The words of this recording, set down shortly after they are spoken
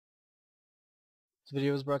This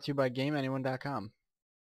video is brought to you by GameAnyone.com.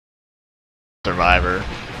 Survivor.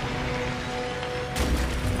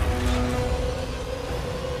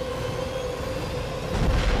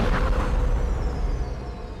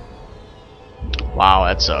 Wow,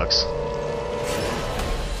 that sucks.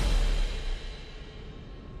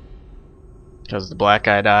 Because the black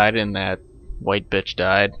guy died and that white bitch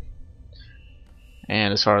died.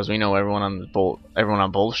 And as far as we know, everyone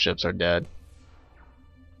on both ships are dead.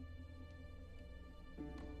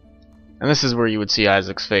 And this is where you would see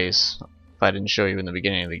Isaac's face if I didn't show you in the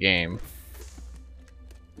beginning of the game.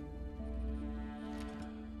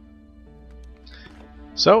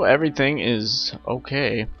 So everything is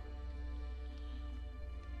okay.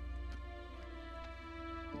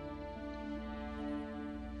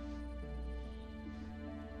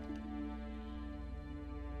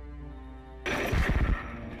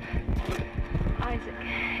 Isaac,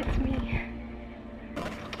 it's me.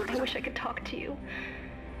 I wish I could talk to you.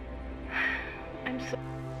 I'm so...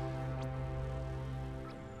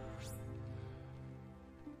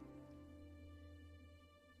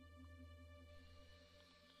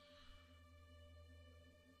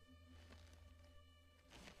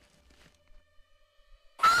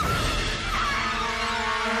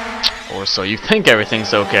 Or so you think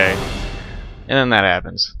everything's okay. And then that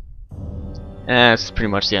happens. And that's pretty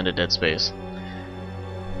much the end of Dead Space.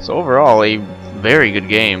 So overall, a very good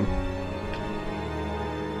game.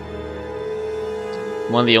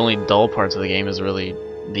 One of the only dull parts of the game is really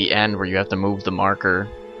the end, where you have to move the marker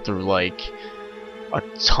through like a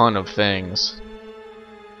ton of things.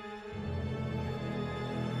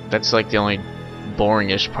 That's like the only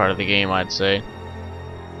boring-ish part of the game, I'd say.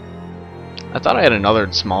 I thought I had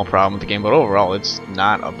another small problem with the game, but overall it's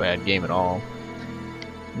not a bad game at all.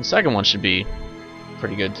 The second one should be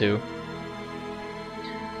pretty good too.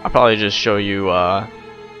 I'll probably just show you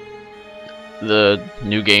the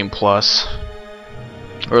New Game Plus,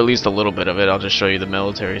 or at least a little bit of it. I'll just show you the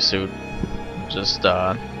military suit. Just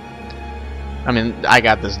I mean, I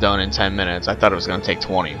got this done in 10 minutes. I thought it was going to take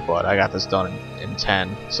 20, but I got this done in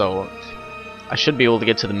 10. So I should be able to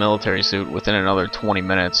get to the military suit within another 20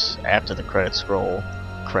 minutes after the credit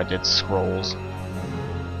scrolls.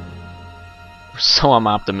 So I'm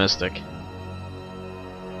optimistic.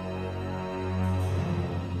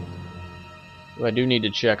 I do need to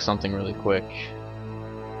check something really quick.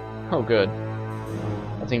 Oh good.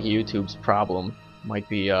 I think YouTube's problem might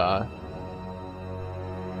be over.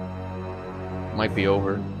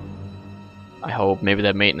 I hope. Maybe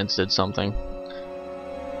that maintenance did something.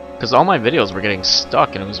 Because all my videos were getting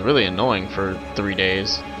stuck and it was really annoying for 3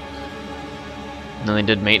 days. And then they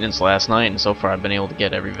did maintenance last night, and so far I've been able to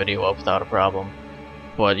get every video up without a problem.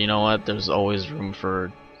 But you know what? There's always room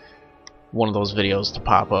for one of those videos to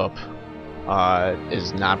pop up.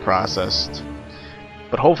 Is not processed.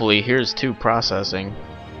 But hopefully, here's to processing.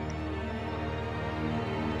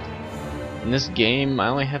 In this game, I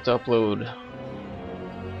only have to upload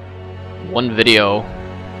one video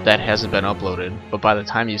that hasn't been uploaded, but by the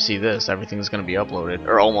time you see this, everything's going to be uploaded,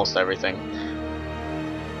 or almost everything,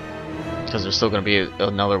 because there's still going to be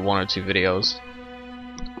another 1 or 2 videos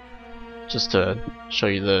just to show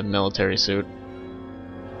you the military suit.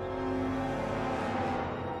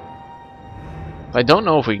 I don't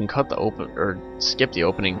know if we can cut the skip the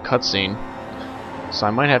opening cutscene, so I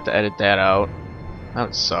might have to edit that out. That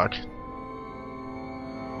would suck.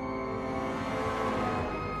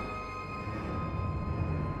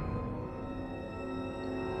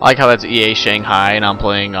 I like how that's EA Shanghai, and I'm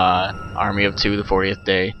playing Army of Two: The 40th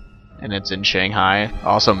Day, and it's in Shanghai,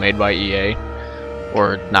 also made by EA,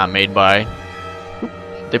 or not made by.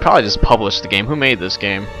 They probably just published the game. Who made this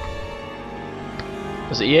game?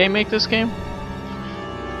 Does EA make this game?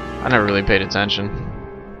 I never really paid attention.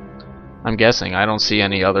 I'm guessing. I don't see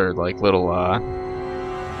any other like little.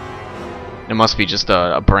 It must be just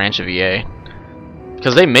a branch of EA,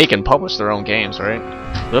 because they make and publish their own games, right?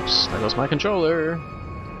 Oops, there goes my controller.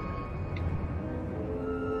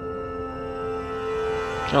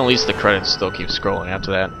 Well, at least the credits still keep scrolling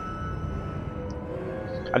after that.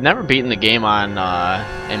 I've never beaten the game on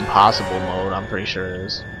impossible mode, I'm pretty sure it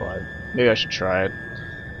is, but maybe I should try it.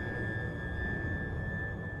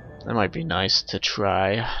 That might be nice to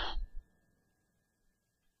try.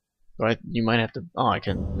 But you might have to... Oh, I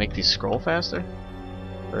can make these scroll faster?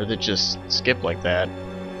 Or did it just skip like that?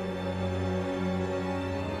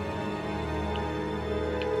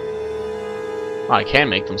 Oh, I can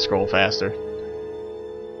make them scroll faster.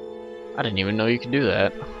 I didn't even know you could do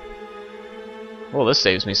that. Well, this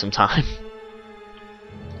saves me some time.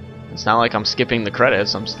 It's not like I'm skipping the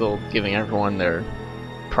credits, I'm still giving everyone their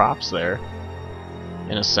props there,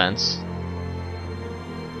 in a sense.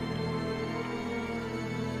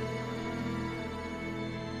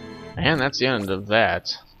 And that's the end of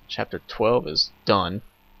that. Chapter 12 is done.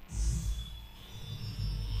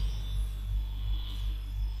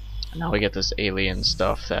 Now we get this alien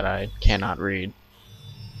stuff that I cannot read.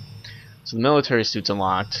 So the military suit's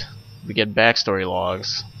unlocked. We get backstory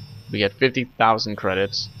logs. We get 50,000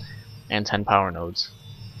 credits and 10 power nodes.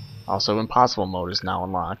 Also, impossible mode is now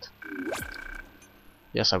unlocked.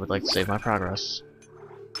 Yes, I would like to save my progress.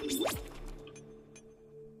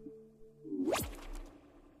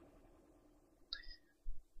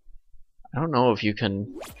 I don't know if you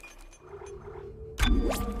can...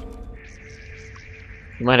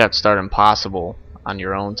 You might have to start impossible on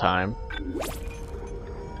your own time.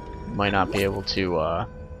 You might not be able to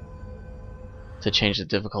change the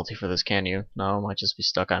difficulty for this, can you? No, it might just be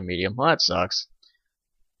stuck on medium. Well, that sucks.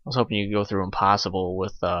 I was hoping you could go through impossible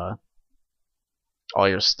with all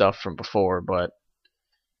your stuff from before, but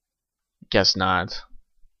guess not.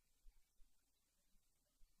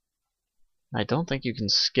 I don't think you can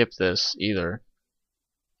skip this either.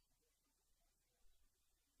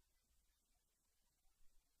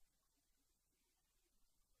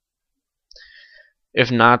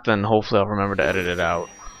 If not, then hopefully I'll remember to edit it out.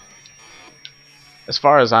 As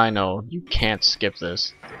far as I know, you can't skip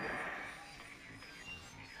this.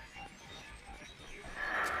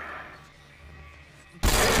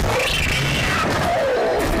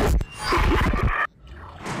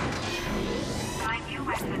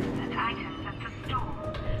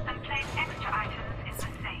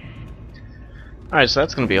 Alright, so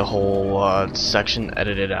that's going to be a whole section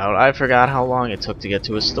edited out. I forgot how long it took to get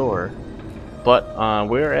to a store. But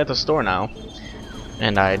we're at the store now.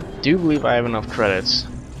 And I do believe I have enough credits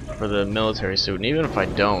for the military suit. And even if I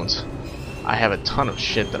don't, I have a ton of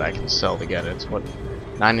shit that I can sell to get it. What?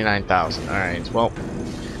 99,000. Alright, well.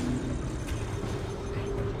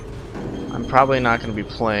 I'm probably not going to be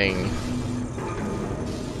playing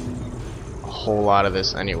a whole lot of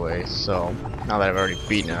this anyway. So, now that I've already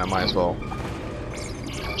beaten it, I might as well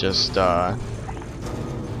just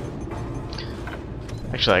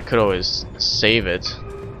actually I could always save it,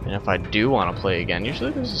 and if I do want to play again, usually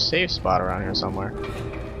there's a save spot around here somewhere.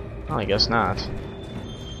 Well, I guess not.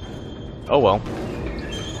 Oh well.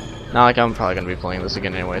 Not like I'm probably gonna be playing this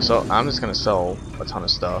again anyway, so I'm just gonna sell a ton of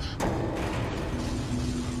stuff.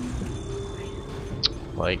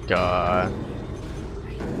 Like a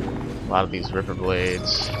lot of these Ripper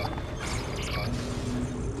blades.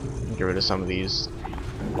 Get rid of some of these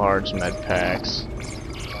large med packs.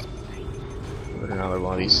 Put another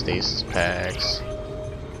one of these stasis packs.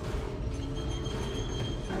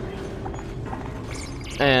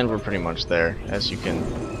 And we're pretty much there, as you can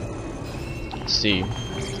see.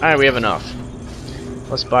 Alright, we have enough.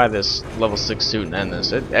 Let's buy this level 6 suit and end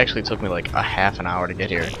this. It actually took me like a half an hour to get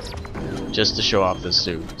here, just to show off this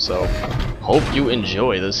suit. So, hope you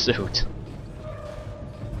enjoy this suit.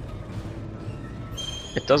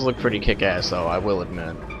 It does look pretty kick-ass though, I will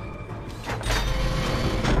admit.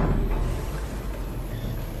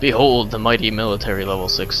 Behold the mighty military level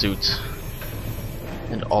 6 suit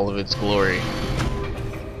and all of its glory.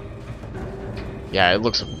 Yeah, it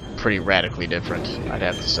looks pretty radically different, I'd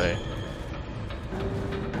have to say.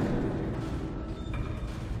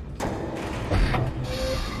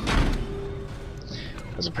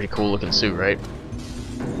 That's a pretty cool looking suit, right?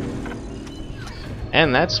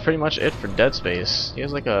 And that's pretty much it for Dead Space. He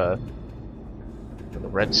has like a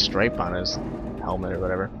red stripe on his helmet or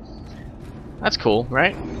whatever. That's cool,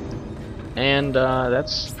 right? And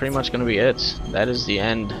that's pretty much gonna be it. That is the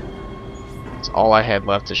end. That's all I had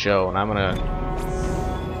left to show, and I'm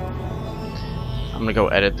gonna go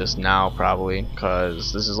edit this now probably,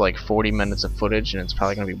 because this is like 40 minutes of footage, and it's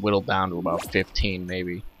probably gonna be whittled down to about 15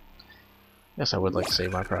 maybe. Yes, I would like to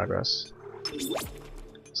save my progress.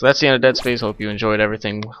 So that's the end of Dead Space. Hope you enjoyed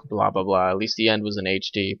everything, blah blah blah. At least the end was in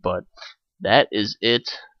HD, but that is it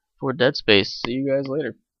for Dead Space. See you guys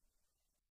later.